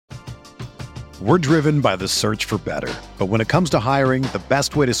We're driven by the search for better. But when it comes to hiring, the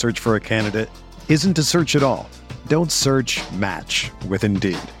best way to search for a candidate isn't to search at all. Don't search, match with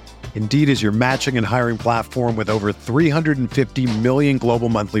Indeed. Indeed is your matching and hiring platform with over 350 million global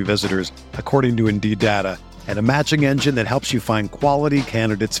monthly visitors, according to Indeed data, and a matching engine that helps you find quality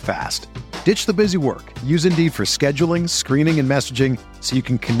candidates fast. Ditch the busy work. Use Indeed for scheduling, screening, and messaging so you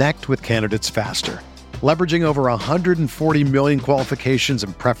can connect with candidates faster. Leveraging over 140 million qualifications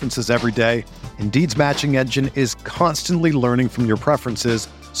and preferences every day, Indeed's matching engine is constantly learning from your preferences,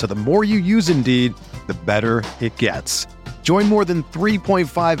 so the more you use Indeed, the better it gets. Join more than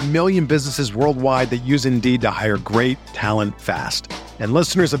 3.5 million businesses worldwide that use Indeed to hire great talent fast. And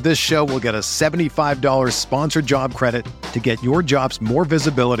listeners of this show will get a $75 sponsored job credit to get your jobs more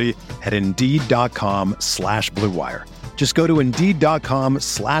visibility at Indeed.com/Blue Wire. Just go to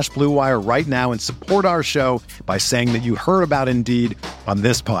Indeed.com/Blue Wire right now and support our show by saying that you heard about Indeed on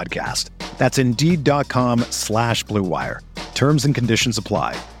this podcast. That's Indeed.com/Blue Wire. Terms and conditions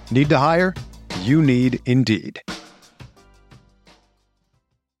apply. Need to hire? You need Indeed.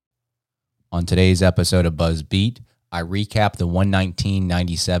 On today's episode of Buzz Beat, I recap the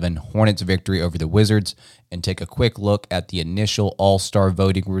 119-97 Hornets victory over the Wizards and take a quick look at the initial All-Star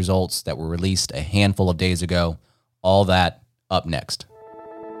voting results that were released a handful of days ago. All that up next.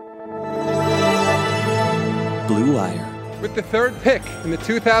 Blue Wire. With the third pick in the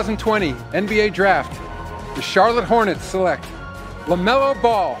 2020 NBA Draft, the Charlotte Hornets select LaMelo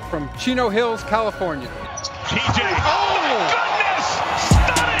Ball from Chino Hills, California. TJ. Oh, my goodness!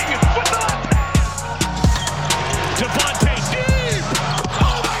 Stunning with the left hand. Devontae deep.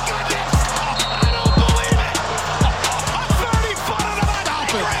 Oh, my goodness! I don't believe it. A 30-footer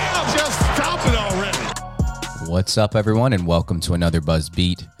to my Just stop it already. What's up, everyone, and welcome to another Buzz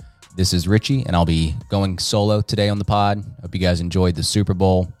Beat. This is Richie, and I'll be going solo today on the pod. Hope you guys enjoyed the Super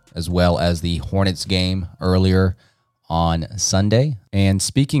Bowl as well as the Hornets game earlier on Sunday. And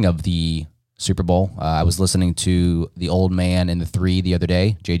speaking of the Super Bowl, I was listening to The Old Man and the Three the other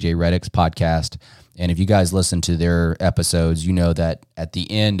day, JJ Redick's podcast. And if you guys listen to their episodes, you know that at the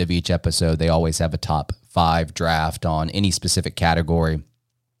end of each episode, they always have a top 5 draft on any specific category.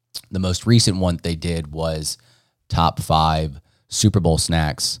 The most recent one they did was top 5 Super Bowl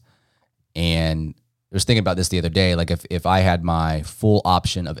snacks. And I was thinking about this the other day, like if I had my full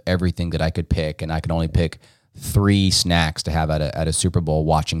option of everything that I could pick, and I could only pick 3 snacks to have at a Super Bowl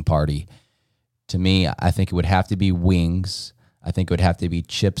watching party, to me, I think it would have to be wings. I think it would have to be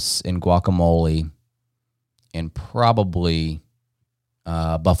chips and guacamole, and probably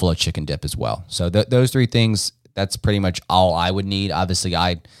buffalo chicken dip as well. So those 3 things, that's pretty much all I would need. Obviously,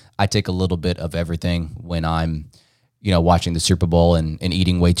 I take a little bit of everything when I'm watching the Super Bowl and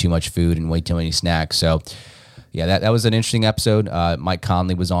eating way too much food and way too many snacks. So, yeah, that was an interesting episode. Mike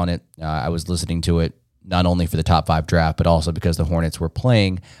Conley was on it. I was listening to it not only for the top 5 draft, but also because the Hornets were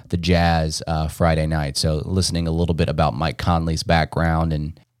playing the Jazz Friday night. So listening a little bit about Mike Conley's background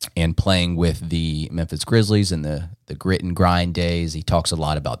and playing with the Memphis Grizzlies and the grit and grind days. He talks a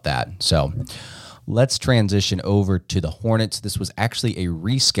lot about that. So let's transition over to the Hornets. This was actually a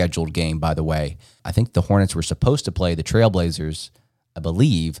rescheduled game, by the way. I think the Hornets were supposed to play the Trailblazers, I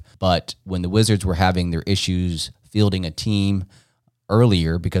believe, but when the Wizards were having their issues fielding a team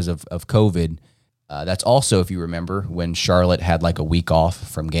earlier because of COVID, that's also, if you remember, when Charlotte had like a week off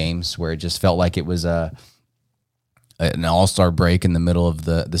from games where it just felt like it was an all-star break in the middle of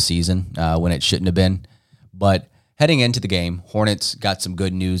the season when it shouldn't have been. But heading into the game, Hornets got some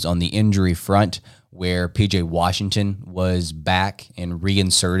good news on the injury front, where P.J. Washington was back and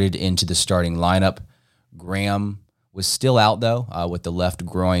reinserted into the starting lineup. Graham was still out, though, with the left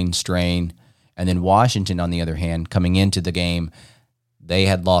groin strain. And then Washington, on the other hand, coming into the game, they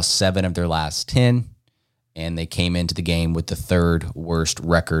had lost 7 of their last 10, and they came into the game with the 3rd worst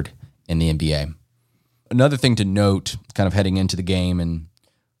record in the NBA. Another thing to note, kind of heading into the game, and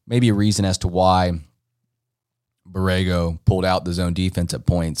maybe a reason as to why Borrego pulled out the zone defense at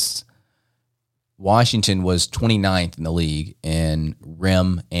points, Washington was 29th in the league in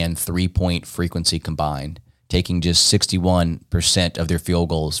rim and three-point frequency combined, taking just 61% of their field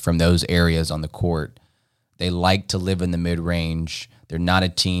goals from those areas on the court. They like to live in the mid-range. They're not a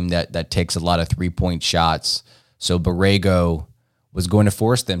team that takes a lot of three-point shots. So Borrego was going to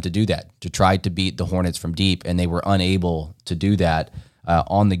force them to do that, to try to beat the Hornets from deep, and they were unable to do that.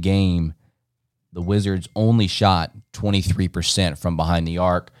 On the game, the Wizards only shot 23% from behind the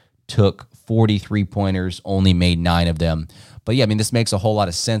arc, took 43 pointers, only made 9 of them. But yeah, I mean, this makes a whole lot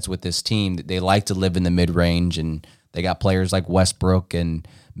of sense with this team. They like to live in the mid-range, and they got players like Westbrook and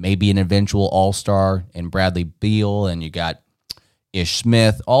maybe an eventual all-star and Bradley Beal, and you got Ish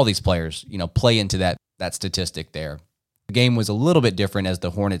Smith, all these players, play into that statistic there. The game was a little bit different as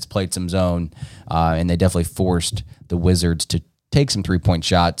the Hornets played some zone, and they definitely forced the Wizards to take some three-point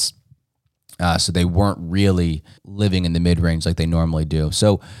shots, so they weren't really living in the mid-range like they normally do.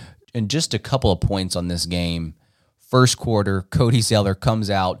 So, and just a couple of points on this game. First quarter, Cody Zeller comes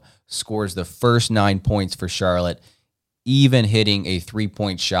out, scores the first 9 points for Charlotte, even hitting a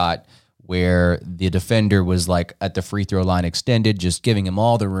three-point shot where the defender was like at the free throw line extended, just giving him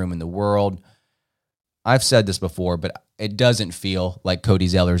all the room in the world. I've said this before, but it doesn't feel like Cody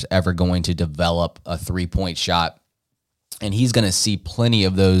Zeller's ever going to develop a three-point shot. And he's going to see plenty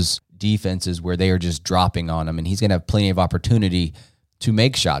of those defenses where they are just dropping on him, and he's going to have plenty of opportunity to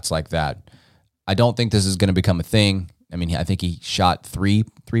make shots like that. I don't think this is going to become a thing. I mean, I think he shot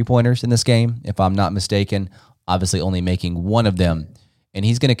three-pointers in this game, if I'm not mistaken, obviously only making one of them. And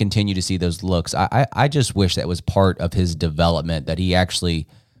he's going to continue to see those looks. I just wish that was part of his development, that he actually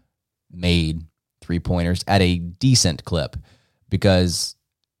made three-pointers at a decent clip, because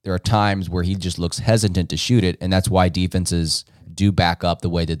there are times where he just looks hesitant to shoot it, and that's why defenses do back up the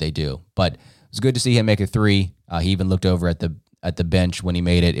way that they do. But it's good to see him make a three. He even looked over at the bench when he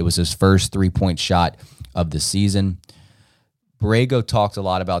made it. It was his first three-point shot of the season. Borrego talked a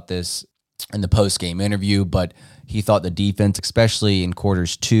lot about this in the post-game interview, but he thought the defense, especially in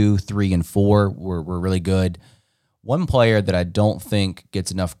quarters 2, 3, and 4, were really good. One player that I don't think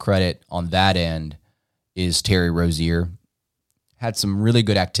gets enough credit on that end is Terry Rozier. Had some really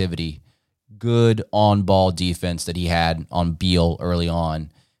good activity, good on-ball defense that he had on Beal early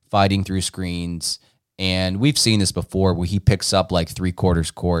on, fighting through screens. And we've seen this before where he picks up like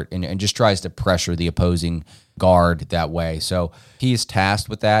three-quarters court and just tries to pressure the opposing guard that way. So he's tasked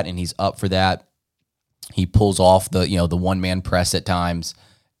with that, and he's up for that. He pulls off the one-man press at times.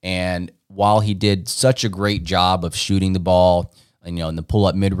 And while he did such a great job of shooting the ball, and in the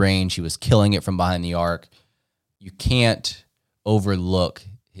pull-up mid-range, he was killing it from behind the arc, you can't overlook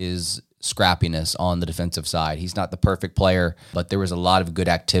his scrappiness on the defensive side. He's not the perfect player, but there was a lot of good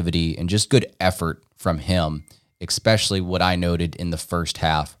activity and just good effort from him, especially what I noted in the first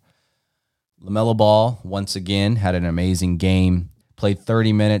half. LaMelo Ball, once again, had an amazing game. Played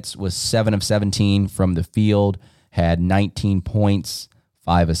 30 minutes, was 7 of 17 from the field, had 19 points,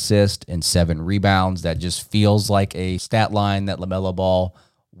 5 assists, and 7 rebounds. That just feels like a stat line that LaMelo Ball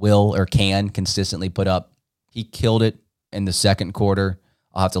will or can consistently put up. He killed it in the second quarter.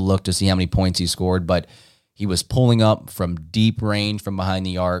 I'll have to look to see how many points he scored, but he was pulling up from deep range from behind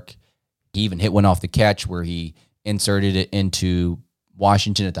the arc. He even hit one off the catch where he inserted it into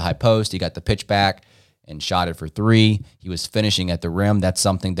Washington at the high post. He got the pitch back and shot it for 3. He was finishing at the rim. That's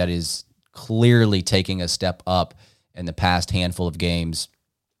something that is clearly taking a step up in the past handful of games.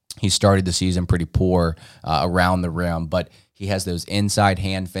 He started the season pretty poor around the rim, but he has those inside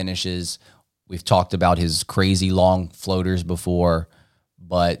hand finishes. We've talked about his crazy long floaters before,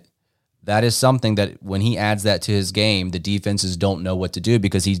 but that is something that when he adds that to his game, the defenses don't know what to do,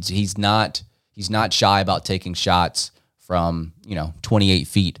 because he's not shy about taking shots from 28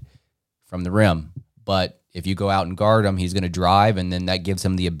 feet from the rim. But if you go out and guard him, he's going to drive, and then that gives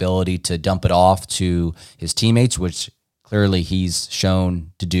him the ability to dump it off to his teammates, which clearly he's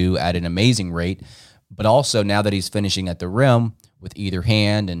shown to do at an amazing rate. But also now that he's finishing at the rim with either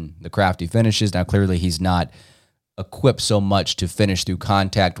hand and the crafty finishes, now clearly he's not equipped so much to finish through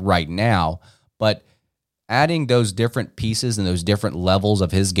contact right now. But adding those different pieces and those different levels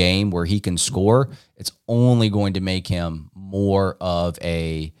of his game where he can score, it's only going to make him more of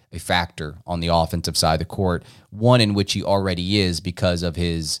a factor on the offensive side of the court, one in which he already is because of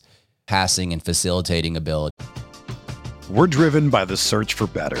his passing and facilitating ability. We're driven by the search for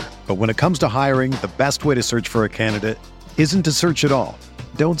better. But when it comes to hiring, the best way to search for a candidate isn't to search at all.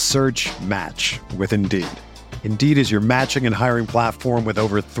 Don't search, match with Indeed. Indeed is your matching and hiring platform with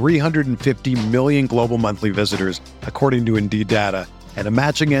over 350 million global monthly visitors, according to Indeed data, and a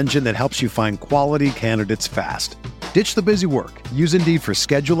matching engine that helps you find quality candidates fast. Ditch the busy work. Use Indeed for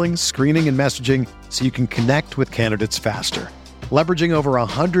scheduling, screening, and messaging so you can connect with candidates faster. Leveraging over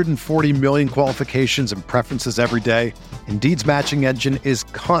 140 million qualifications and preferences every day, Indeed's matching engine is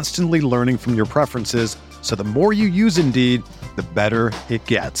constantly learning from your preferences, so the more you use Indeed, the better it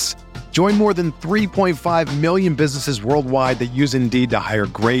gets. Join more than 3.5 million businesses worldwide that use Indeed to hire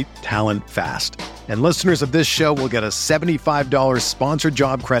great talent fast. And listeners of this show will get a $75 sponsored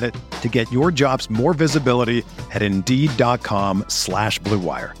job credit to get your jobs more visibility at Indeed.com/Blue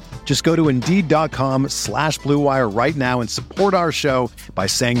Wire. Just go to Indeed.com/Blue Wire right now and support our show by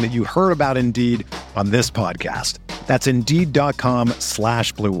saying that you heard about Indeed on this podcast. That's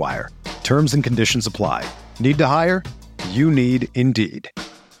Indeed.com/Blue Wire. Terms and conditions apply. Need to hire? you need Indeed.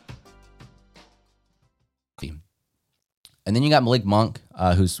 And then you got Malik Monk,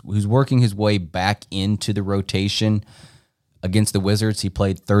 who's working his way back into the rotation against the Wizards. He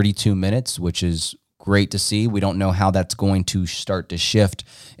played 32 minutes, which is great to see. We don't know how that's going to start to shift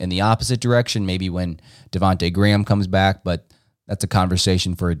in the opposite direction, maybe when Devontae Graham comes back, but that's a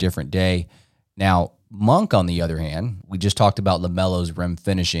conversation for a different day. Now, Monk, on the other hand, we just talked about LaMelo's rim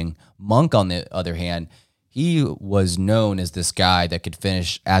finishing. Monk, on the other hand, he was known as this guy that could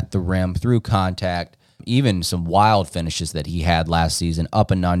finish at the rim through contact, even some wild finishes that he had last season, up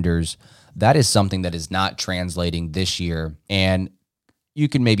and unders. That is something that is not translating this year. And you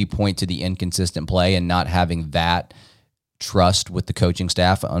can maybe point to the inconsistent play and not having that trust with the coaching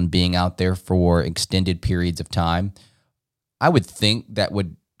staff on being out there for extended periods of time. I would think that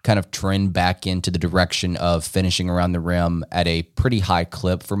would kind of trend back into the direction of finishing around the rim at a pretty high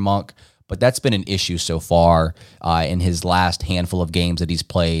clip for Monk. But that's been an issue so far in his last handful of games that he's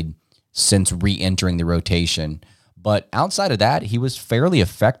played since re-entering the rotation. But outside of that, he was fairly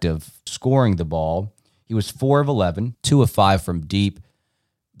effective scoring the ball. He was 4 of 11, 2 of 5 from deep.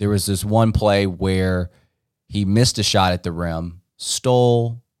 There was this one play where he missed a shot at the rim,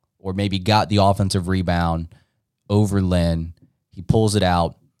 stole, or maybe got the offensive rebound over Lynn. He pulls it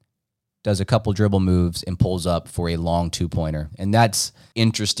out, does a couple dribble moves, and pulls up for a long two-pointer. And that's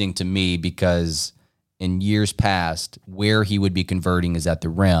interesting to me because in years past, where he would be converting is at the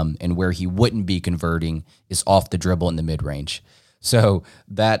rim, and where he wouldn't be converting is off the dribble in the mid-range. So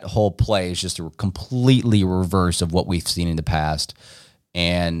that whole play is just a completely reverse of what we've seen in the past.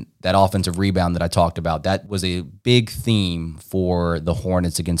 And that offensive rebound that I talked about, that was a big theme for the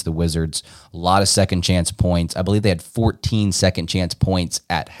Hornets against the Wizards. A lot of second chance points. I believe they had 14 second chance points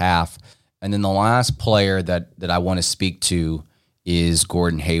at half. And then the last player that I want to speak to is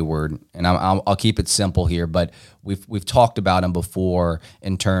Gordon Hayward. And I'll keep it simple here, but we've talked about him before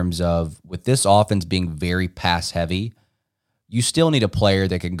in terms of with this offense being very pass heavy, you still need a player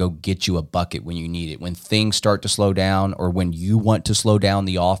that can go get you a bucket when you need it. When things start to slow down or when you want to slow down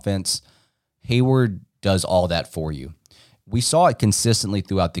the offense, Hayward does all that for you. We saw it consistently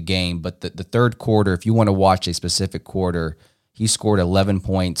throughout the game, but the third quarter, if you want to watch a specific quarter, he scored 11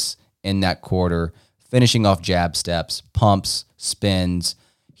 points in that quarter, finishing off jab steps, pumps, spins.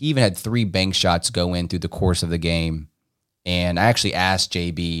 He even had 3 bank shots go in through the course of the game. And I actually asked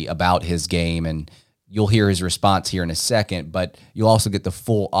JB about his game, and you'll hear his response here in a second, but you'll also get the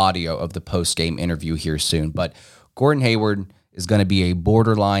full audio of the post-game interview here soon. But Gordon Hayward is going to be a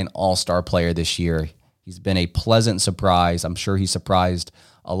borderline all-star player this year. He's been a pleasant surprise. I'm sure he surprised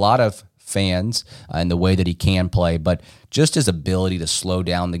a lot of fans in the way that he can play, but just his ability to slow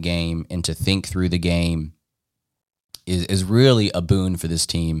down the game and to think through the game is really a boon for this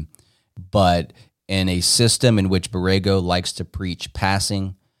team. But in a system in which Borrego likes to preach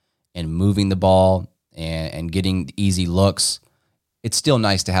passing and moving the ball and getting easy looks, it's still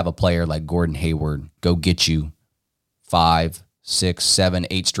nice to have a player like Gordon Hayward go get you 5, 6, 7,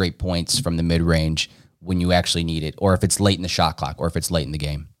 8 straight points from the mid-range when you actually need it, or if it's late in the shot clock, or if it's late in the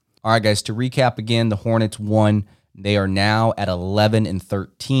game. All right, guys, to recap again, the Hornets won. They are now at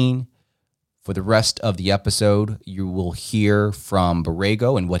 11-13. For the rest of the episode, you will hear from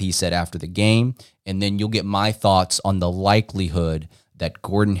Borrego and what he said after the game, and then you'll get my thoughts on the likelihood that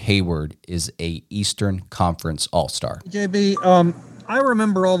Gordon Hayward is a Eastern Conference All-Star. JB, I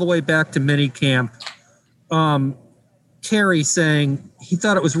remember all the way back to minicamp, Terry saying he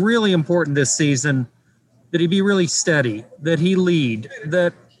thought it was really important this season that he be really steady, that he lead,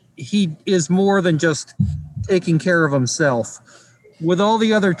 that he is more than just taking care of himself. With all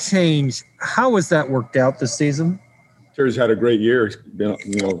the other change, how has that worked out this season? Terry's had a great year. He's been,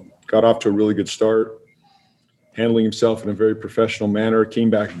 got off to a really good start, handling himself in a very professional manner, came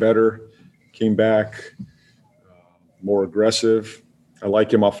back better, came back more aggressive. I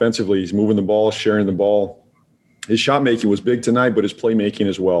like him offensively. He's moving the ball, sharing the ball. His shot making was big tonight, but his playmaking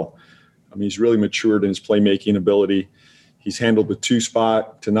as well. I mean, he's really matured in his playmaking ability. He's handled the 2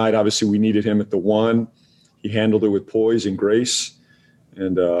 spot. Tonight, obviously, we needed him at the 1. He handled it with poise and grace,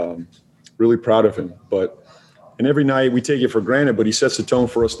 and really proud of him. And every night we take it for granted, but he sets the tone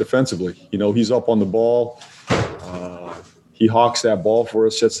for us defensively. He's up on the ball. He hawks that ball for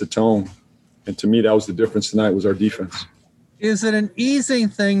us, sets the tone. And to me, that was the difference tonight, was our defense. Is it an easy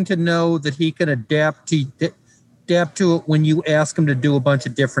thing to know that he can adapt to it when you ask him to do a bunch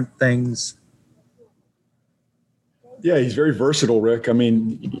of different things? Yeah, he's very versatile, Rick. I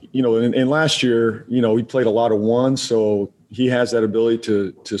mean, in last year, he played a lot of 1, so he has that ability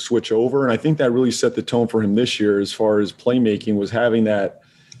to switch over. And I think that really set the tone for him this year as far as playmaking, was having that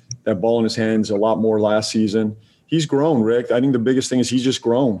ball in his hands a lot more last season. he's grown, Rick. I think the biggest thing is he's just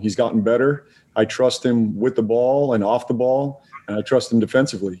grown. He's gotten better. I trust him with the ball and off the ball, and I trust him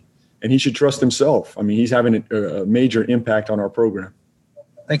defensively. And he should trust himself. I mean, he's having a major impact on our program.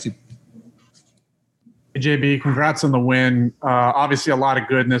 Thank you. Hey, JB, congrats on the win. Obviously, a lot of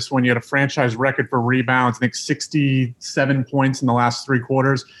goodness when you had a franchise record for rebounds. I think 67 points in the last 3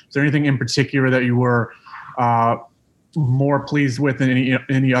 quarters. Is there anything in particular that you were more pleased with than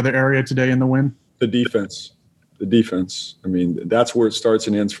any other area today in the win? The defense. I mean, that's where it starts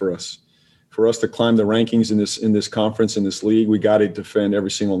and ends for us. For us to climb the rankings in this conference, in this league, we got to defend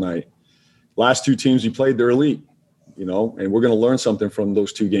every single night. Last 2 teams we played, they're elite, and we're going to learn something from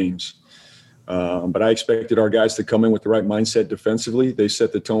those 2 games. But I expected our guys to come in with the right mindset defensively. They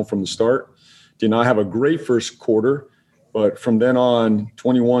set the tone from the start. Did not have a great first quarter, but from then on,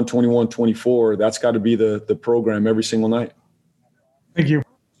 21, 24, that's got to be the program every single night. Thank you.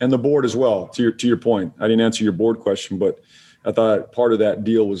 And the board as well, to your point. I didn't answer your board question, but I thought part of that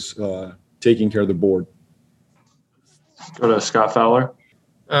deal was taking care of the board. Go to Scott Fowler.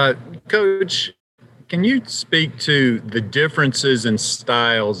 Coach, can you speak to the differences in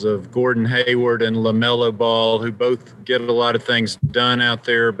styles of Gordon Hayward and LaMelo Ball, who both get a lot of things done out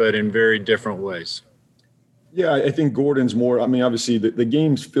there, but in very different ways? Yeah, I think Gordon's more – I mean, obviously the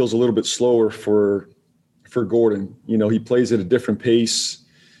game feels a little bit slower for Gordon. He plays at a different pace.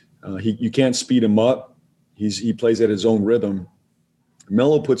 You can't speed him up. He plays at his own rhythm.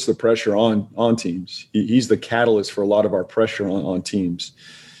 Melo puts the pressure on teams. He's the catalyst for a lot of our pressure on teams.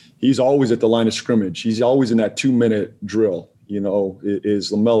 He's always at the line of scrimmage. He's always in that 2-minute drill,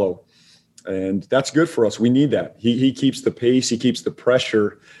 is LaMelo. And that's good for us. We need that. He keeps the pace. He keeps the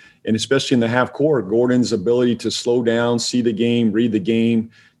pressure. And especially in the half court, Gordon's ability to slow down, see the game, read the game,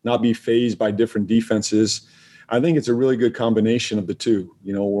 not be fazed by different defenses. I think it's a really good combination of the two.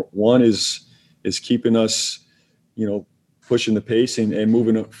 One is keeping us, pushing the pace and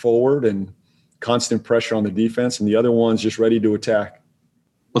moving it forward and constant pressure on the defense. And the other one's just ready to attack.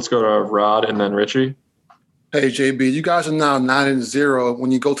 Let's go to Rod and then Richie. Hey, JB, you guys are now 9-0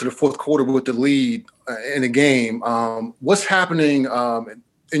 when you go to the fourth quarter with the lead in the game. What's happening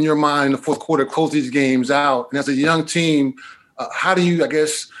in your mind in the fourth quarter, close these games out? And as a young team, how do you,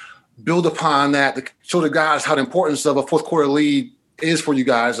 build upon that to show the guys how the importance of a fourth quarter lead is for you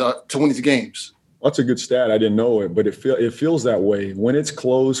guys to win these games? That's a good stat. I didn't know it, but it feels that way. When it's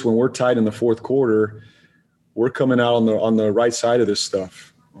close, when we're tied in the fourth quarter, we're coming out on the right side of this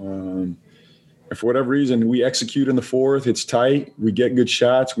stuff. And for whatever reason, we execute in the fourth. It's tight. We get good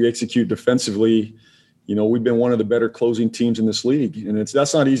shots. We execute defensively. We've been one of the better closing teams in this league, and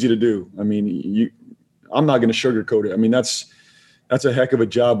that's not easy to do. I mean, I'm not going to sugarcoat it. I mean, that's a heck of a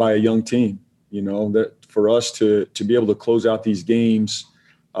job by a young team. That for us to be able to close out these games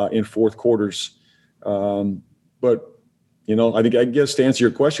in fourth quarters. But I guess to answer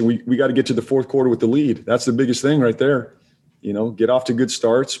your question, we got to get to the fourth quarter with the lead. That's the biggest thing right there. Get off to good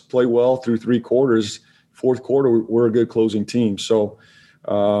starts, play well through 3 quarters. Fourth quarter, we're a good closing team. So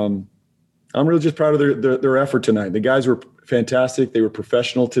I'm really just proud of their effort tonight. The guys were fantastic. They were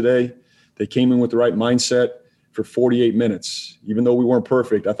professional today. They came in with the right mindset for 48 minutes. Even though we weren't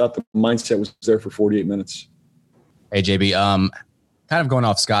perfect, I thought the mindset was there for 48 minutes. Hey, JB, kind of going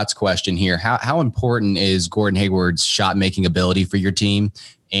off Scott's question here, how important is Gordon Hayward's shot-making ability for your team?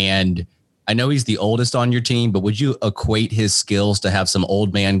 And I know he's the oldest on your team, but would you equate his skills to have some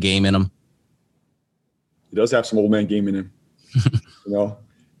old man game in him? He does have some old man game in him.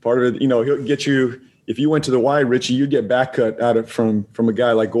 Part of it, he'll get you. If you went to the wide, Richie, you'd get back cut out of from a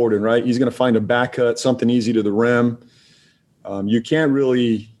guy like Gordon, right? He's going to find a back cut, something easy to the rim. You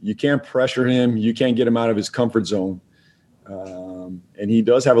can't pressure him. You can't get him out of his comfort zone. And he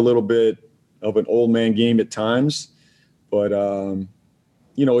does have a little bit of an old man game at times, but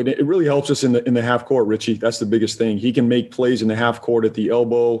it really helps us in the half court, Richie. That's the biggest thing. He can make plays in the half court at the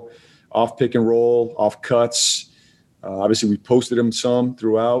elbow, off pick and roll, off cuts. Obviously, we posted him some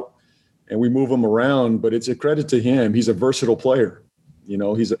throughout, and we move him around. But it's a credit to him. He's a versatile player.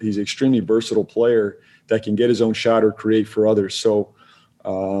 He's an extremely versatile player that can get his own shot or create for others. So,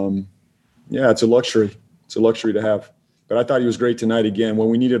 it's a luxury. It's a luxury to have. But I thought he was great tonight again. When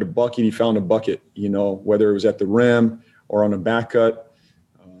we needed a bucket, he found a bucket, whether it was at the rim or on a back cut.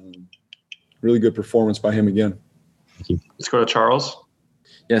 Really good performance by him again. Thank you. Let's go to Charles.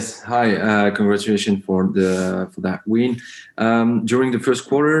 Yes. Hi. Congratulations for that win. During the first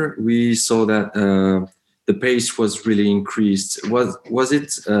quarter, we saw that the pace was really increased. Was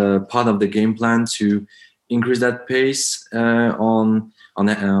it part of the game plan to increase that pace on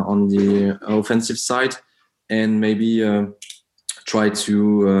the offensive side, and maybe try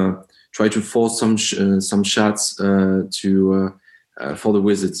to try to force some shots for the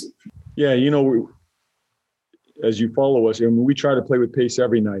Wizards? Yeah, as you follow us, and we try to play with pace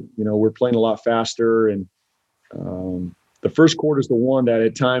every night. We're playing a lot faster, and the first quarter is the one that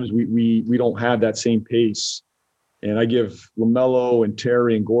at times we don't have that same pace. And I give LaMelo and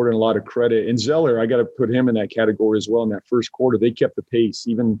Terry and Gordon a lot of credit. And Zeller, I got to put him in that category as well. In that first quarter, they kept the pace.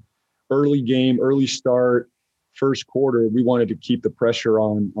 Even early game, early start, first quarter, we wanted to keep the pressure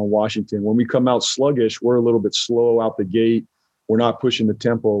on Washington. When we come out sluggish, we're a little bit slow out the gate. We're not pushing the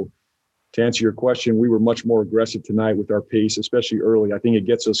tempo. To answer your question, we were much more aggressive tonight with our pace, especially early. I think it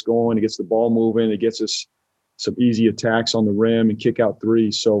gets us going. It gets the ball moving. It gets us some easy attacks on the rim and kick out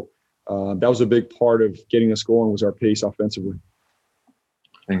threes. So that was a big part of getting us going, was our pace offensively.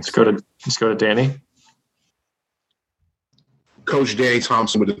 Thanks. Let's go to Danny. Coach Danny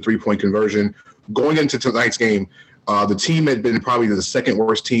Thompson with a 3-point conversion. Going into tonight's game, the team had been probably the second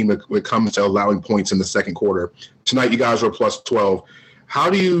worst team when it comes to allowing points in the second quarter. Tonight, you guys were plus 12. How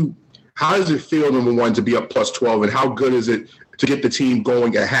does it feel, number one, to be up plus 12, and how good is it to get the team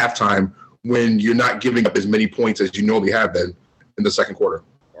going at halftime when you're not giving up as many points as you normally have been in the second quarter?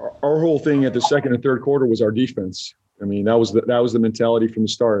 Our whole thing at the second and third quarter was our defense. I mean, that was the mentality from the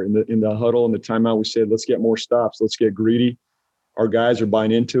start. In the huddle and the timeout, we said, let's get more stops. Let's get greedy. Our guys are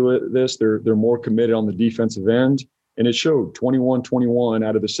buying into it. They're more committed on the defensive end. And it showed 21-21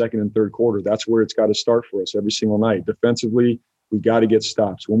 out of the second and third quarter. That's where it's got to start for us every single night. Defensively, we got to get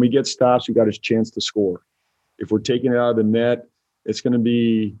stops. When we get stops, we got a chance to score. If we're taking it out of the net, it's going to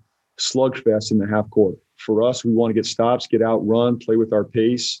be slugfest in the half court. For us, we want to get stops, get out, run, play with our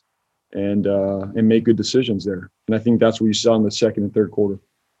pace, and make good decisions there. And I think that's what you saw in the second and third quarter.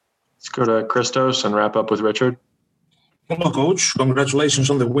 Let's go to Christos and wrap up with Richard. Hello, Coach.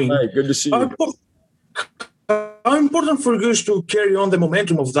 Congratulations on the win. Hey, good to see you. How important for you guys to carry on the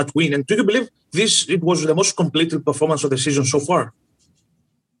momentum of that win? And do you believe it was the most completed performance of the season so far?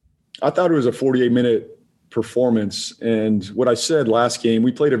 I thought it was a 48-minute performance. And what I said last game,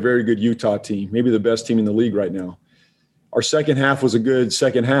 we played a very good Utah team, maybe the best team in the league right now. Our second half was a good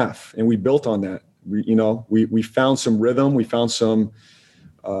second half, and we built on that. We found some rhythm. We found some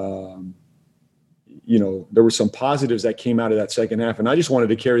there were some positives that came out of that second half. And I just wanted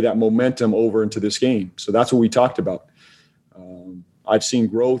to carry that momentum over into this game. So that's what we talked about. I've seen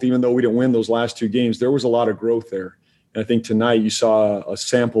growth, even though we didn't win those last two games, there was a lot of growth there. And I think tonight you saw a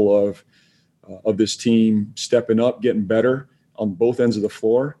sample of this team stepping up, getting better on both ends of the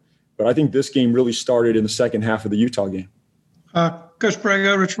floor. But I think this game really started in the second half of the Utah game. Coach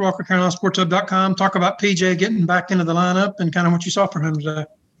Brago, Richard Walker, CarolinaSportsHub.com. Talk about PJ getting back into the lineup and kind of what you saw from him today.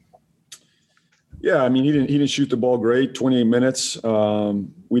 Yeah, I mean, he didn't shoot the ball great, 28 minutes.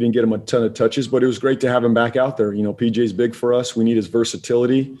 We didn't get him a ton of touches, but it was great to have him back out there. PJ's big for us. We need his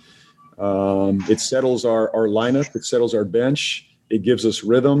versatility. It settles our lineup. It settles our bench. It gives us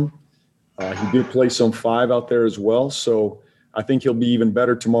rhythm. He did play some 5 out there as well, so I think he'll be even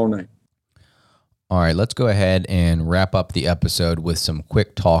better tomorrow night. All right, let's go ahead and wrap up the episode with some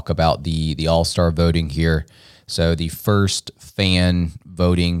quick talk about the All-Star voting here. So the first fan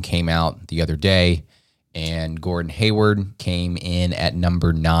voting came out the other day, and Gordon Hayward came in at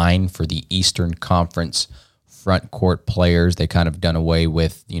number 9 for the Eastern Conference front court players. They kind of done away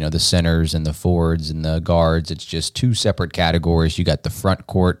with, the centers and the forwards and the guards. It's just 2 separate categories. You got the front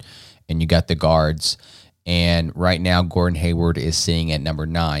court and you got the guards. And right now, Gordon Hayward is sitting at number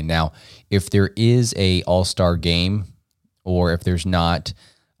 9. Now, if there is a All-Star game, or if there's not,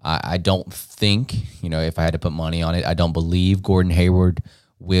 I don't think, if I had to put money on it, I don't believe Gordon Hayward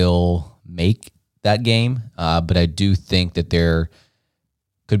will make that game. But I do think that there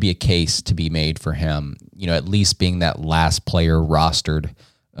could be a case to be made for him, at least being that last player rostered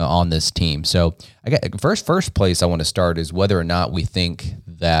on this team. So I got first place I want to start is whether or not we think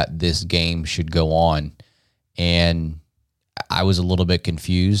that this game should go on. And I was a little bit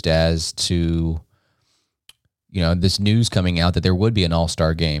confused as to, this news coming out that there would be an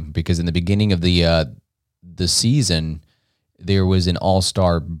All-Star game, because in the beginning of the season, there was an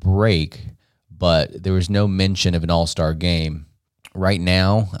All-Star break, but there was no mention of an All-Star game. Right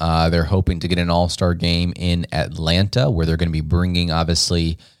now, they're hoping to get an All-Star game in Atlanta, where they're going to be bringing,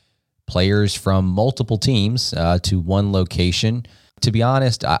 obviously, players from multiple teams to one location. To be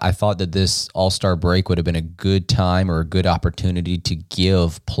honest, I thought that this All-Star break would have been a good time or a good opportunity to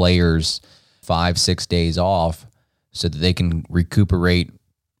give players 5-6 days off so that they can recuperate,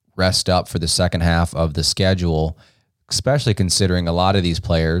 rest up for the second half of the schedule, especially considering a lot of these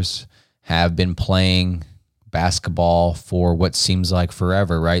players have been playing basketball for what seems like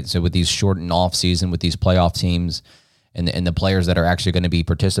forever, right? So with these shortened off season, with these playoff teams And the players that are actually going to be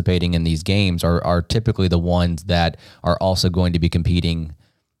participating in these games are typically the ones that are also going to be competing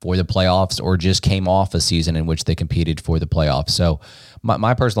for the playoffs or just came off a season in which they competed for the playoffs. So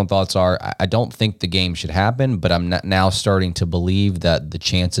my personal thoughts are I don't think the game should happen, but I'm now starting to believe that the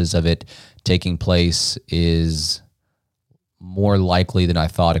chances of it taking place is more likely than I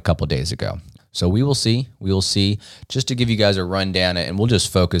thought a couple days ago. So we will see. We will see. Just to give you guys a rundown, and we'll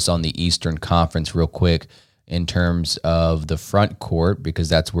just focus on the Eastern Conference real quick in terms of the front court, because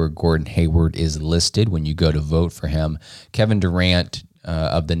that's where Gordon Hayward is listed when you go to vote for him. Kevin Durant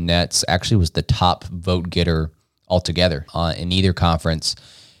of the Nets actually was the top vote getter altogether in either conference.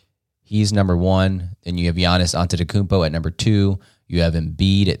 He's number one. Then you have Giannis Antetokounmpo at number 2. You have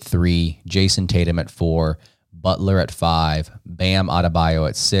Embiid at 3, Jason Tatum at 4, Butler at 5, Bam Adebayo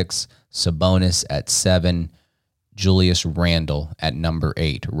at 6, Sabonis at 7, Julius Randle at number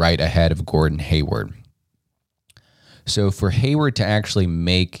 8, right ahead of Gordon Hayward. So for Hayward to actually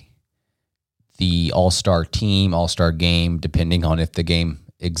make the All-Star team, All-Star game, depending on if the game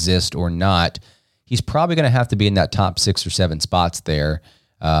exists or not, he's probably going to have to be in that top 6 or 7 spots there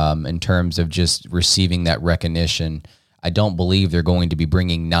in terms of just receiving that recognition. I don't believe they're going to be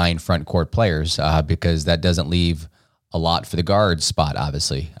bringing 9 front court players because that doesn't leave a lot for the guard spot,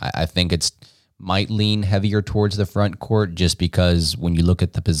 obviously. I think it's might lean heavier towards the front court just because when you look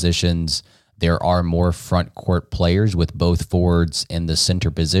at the positions, there are more front court players with both forwards in the center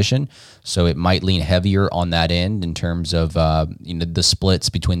position. So it might lean heavier on that end in terms of the splits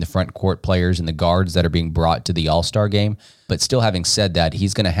between the front court players and the guards that are being brought to the All-Star game. But still, having said that,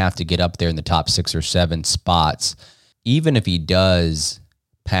 he's going to have to get up there in the top 6 or 7 spots. Even if he does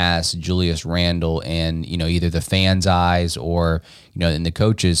pass Julius Randle in, either the fans' eyes or, in the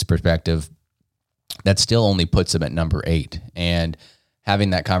coach's perspective, that still only puts him at number 8. And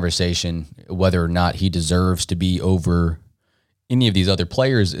having that conversation, whether or not he deserves to be over any of these other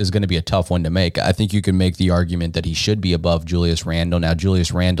players, is going to be a tough one to make. I think you can make the argument that he should be above Julius Randle. Now,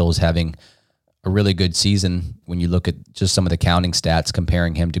 Julius Randle is having a really good season when you look at just some of the counting stats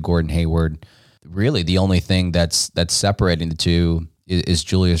comparing him to Gordon Hayward. Really, the only thing that's separating the two is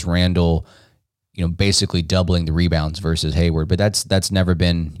Julius Randle, basically doubling the rebounds versus Hayward. But that's never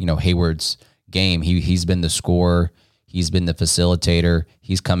been, Hayward's game. He's been the scorer. He's been the facilitator.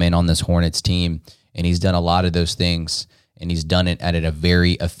 He's come in on this Hornets team, and he's done a lot of those things, and he's done it at a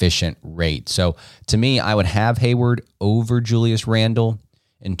very efficient rate. So to me, I would have Hayward over Julius Randle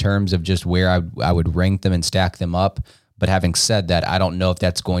in terms of just where I would rank them and stack them up. But having said that, I don't know if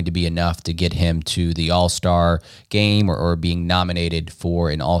that's going to be enough to get him to the All-Star game or being nominated for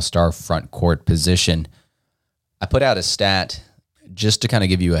an All-Star front court position. I put out a stat just to kind of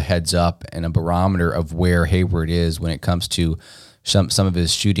give you a heads up and a barometer of where Hayward is when it comes to some of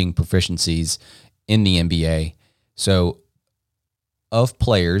his shooting proficiencies in the NBA. So of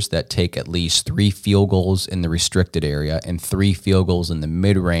players that take at least 3 field goals in the restricted area and 3 field goals in the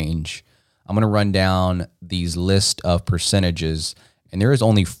mid-range, I'm going to run down these list of percentages, and there is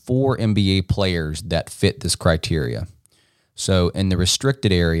only 4 NBA players that fit this criteria. So in the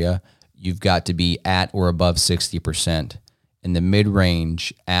restricted area, you've got to be at or above 60%. In the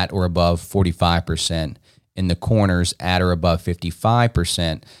mid-range, at or above 45%. In the corners, at or above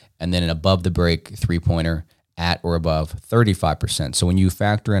 55%. And then an above-the-break three-pointer, at or above 35%. So when you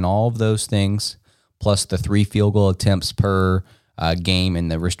factor in all of those things, plus the 3 field goal attempts per game in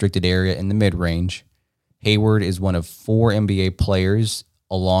the restricted area in the mid-range, Hayward is one of 4 NBA players,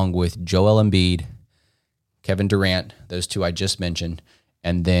 along with Joel Embiid, Kevin Durant, those 2 I just mentioned,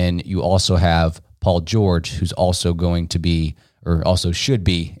 and then you also have Paul George, who's also going to be, or also should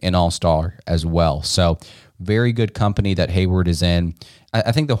be, an All-Star as well. So very good company that Hayward is in.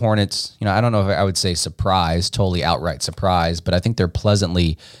 I think the Hornets, I don't know if I would say surprised, totally outright surprised, but I think they're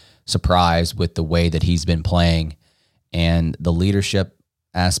pleasantly surprised with the way that he's been playing and the leadership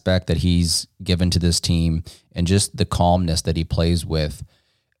aspect that he's given to this team and just the calmness that he plays with.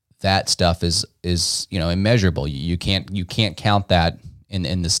 That stuff is immeasurable. You can't count that in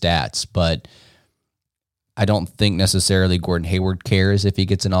the stats, but I don't think necessarily Gordon Hayward cares if he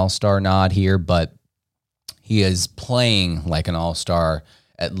gets an All-Star nod here, but he is playing like an All-Star,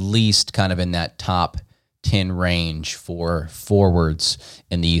 at least kind of in that top 10 range for forwards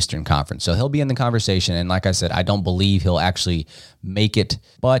in the Eastern Conference. So he'll be in the conversation, and like I said, I don't believe he'll actually make it,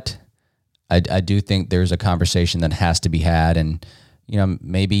 but I do think there's a conversation that has to be had, and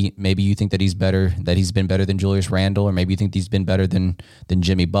maybe you think that he's been better than Julius Randle, or maybe you think he's been better than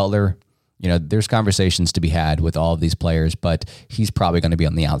Jimmy Butler. There's conversations to be had with all of these players, but he's probably going to be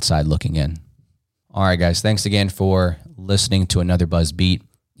on the outside looking in. All right, guys, thanks again for listening to another Buzz Beat.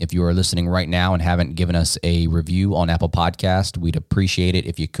 If you are listening right now and haven't given us a review on Apple Podcast, we'd appreciate it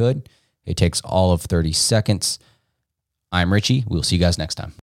if you could. It takes all of 30 seconds. I'm Richie. We'll see you guys next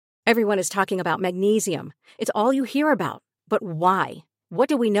time. Everyone is talking about magnesium. It's all you hear about. But why? What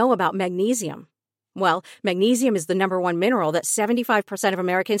do we know about magnesium? Well, magnesium is the number one mineral that 75% of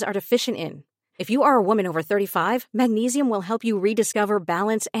Americans are deficient in. If you are a woman over 35, magnesium will help you rediscover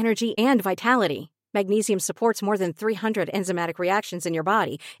balance, energy, and vitality. Magnesium supports more than 300 enzymatic reactions in your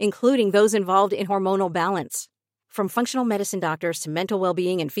body, including those involved in hormonal balance. From functional medicine doctors to mental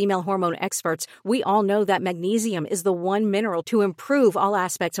well-being and female hormone experts, we all know that magnesium is the one mineral to improve all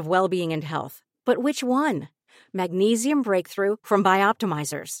aspects of well-being and health. But which one? Magnesium Breakthrough from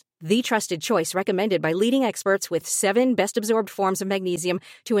Bioptimizers, the trusted choice recommended by leading experts with 7 best-absorbed forms of magnesium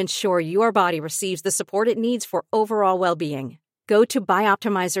to ensure your body receives the support it needs for overall well-being. Go to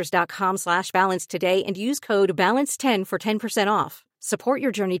bioptimizers.com/balance today and use code BALANCE10 for 10% off. Support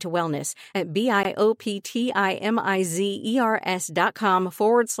your journey to wellness at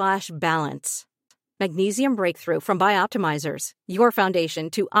bioptimizers.com/balance. Magnesium Breakthrough from Bioptimizers, your foundation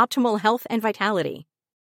to optimal health and vitality.